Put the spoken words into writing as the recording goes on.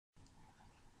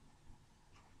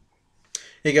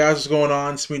Hey guys, what's going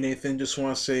on? It's me, Nathan. Just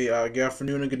want to say good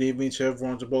afternoon and good evening to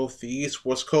everyone to both the East,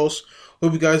 West Coast.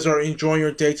 Hope you guys are enjoying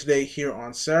your day today here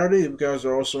on Saturday. Hope you guys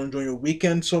are also enjoying your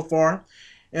weekend so far.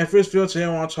 And for this video today,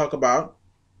 I want to talk about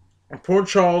Port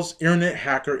Charles internet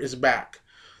hacker is back.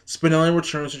 Spinelli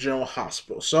returns to General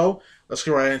Hospital. So let's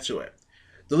get right into it.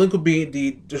 The link will be in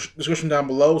the description down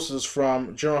below. This is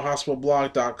from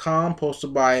generalhospitalblog.com,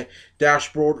 posted by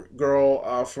Dashboard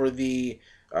Girl for the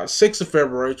 6th of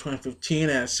February 2015,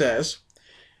 and it says,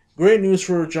 great news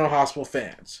for General Hospital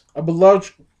fans. A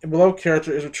beloved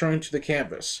character is returning to the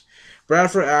canvas.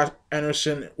 Bradford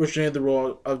Anderson originated the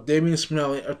role of Damien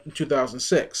Spinelli in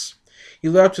 2006. He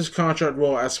left his contract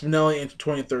role as Spinelli in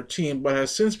 2013, but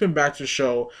has since been back to the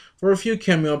show for a few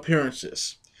cameo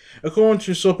appearances. According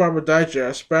to Soap Opera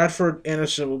Digest, Bradford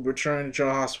Anderson will be returning to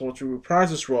General Hospital to reprise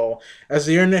his role as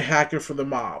the internet hacker for the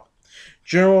mob.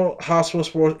 General Hospital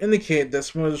Sports indicate that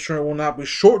Spinelli's return will not be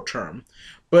short term,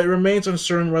 but it remains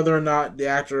uncertain whether or not the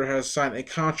actor has signed a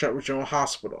contract with General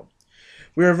Hospital.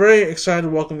 We are very excited to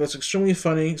welcome this extremely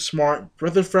funny, smart,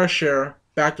 breath of fresh air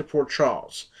back to Port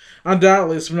Charles.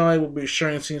 Undoubtedly, Spinelli will be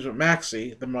sharing scenes with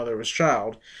Maxie, the mother of his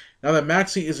child. Now that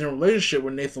Maxie is in a relationship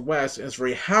with Nathan West and is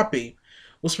very happy,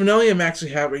 will Spinelli and Maxie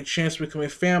have a chance to become a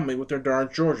family with their daughter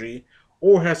Georgie,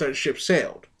 or has that ship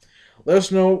sailed? Let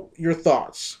us know your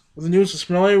thoughts. With the news of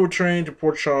Spinelli returning to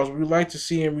Port Charles, would you like to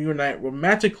see him reunite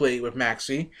romantically with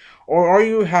Maxie, or are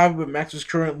you happy with Maxie's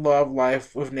current love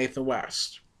life with Nathan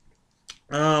West?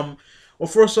 Um, well,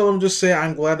 first of all, let me just say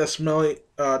I'm glad that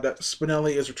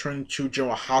Spinelli is returning to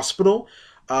General Hospital.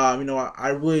 I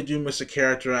really do miss the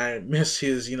character. I miss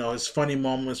his funny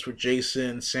moments with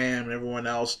Jason, Sam, and everyone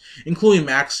else, including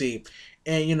Maxie.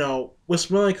 And with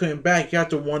Spinelli coming back, you have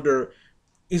to wonder: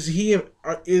 is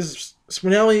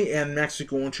Spinelli and Maxie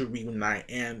going to reunite?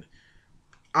 And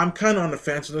I'm kind of on the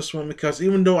fence on this one because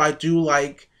even though I do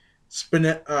like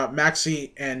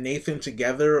Maxie and Nathan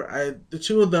together, the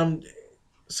two of them,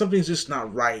 something's just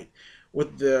not right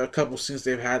with the couple scenes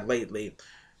they've had lately.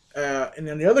 And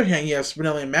on the other hand, you have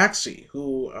Spinelli and Maxie,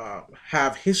 who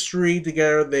have history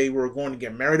together. They were going to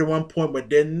get married at one point, but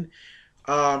didn't.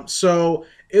 So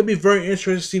it'll be very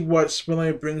interesting to see what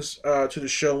Spinelli brings to the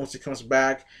show once he comes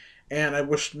back. And I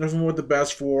wish nothing but the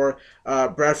best for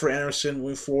Bradford Anderson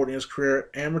moving forward in his career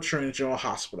and returning to General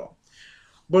Hospital.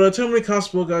 But tell me in the comments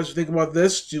below, guys, what you think about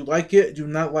this. Do you like it? Do you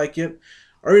not like it?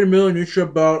 Are you in the middle of neutral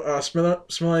about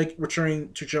Spinelli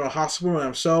returning to General Hospital? And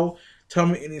if so, tell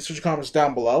me in the search comments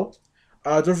down below.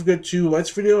 Don't forget to like this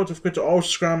video. Don't forget to always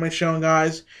subscribe to my channel,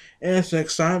 guys. And until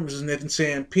next time, this is Nathan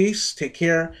saying peace. Take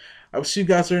care. I will see you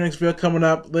guys in the next video coming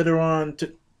up later on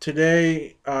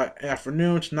today,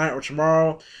 afternoon, tonight, or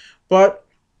tomorrow. But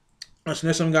until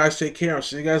next time, guys, take care. I'll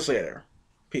see you guys later.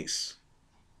 Peace.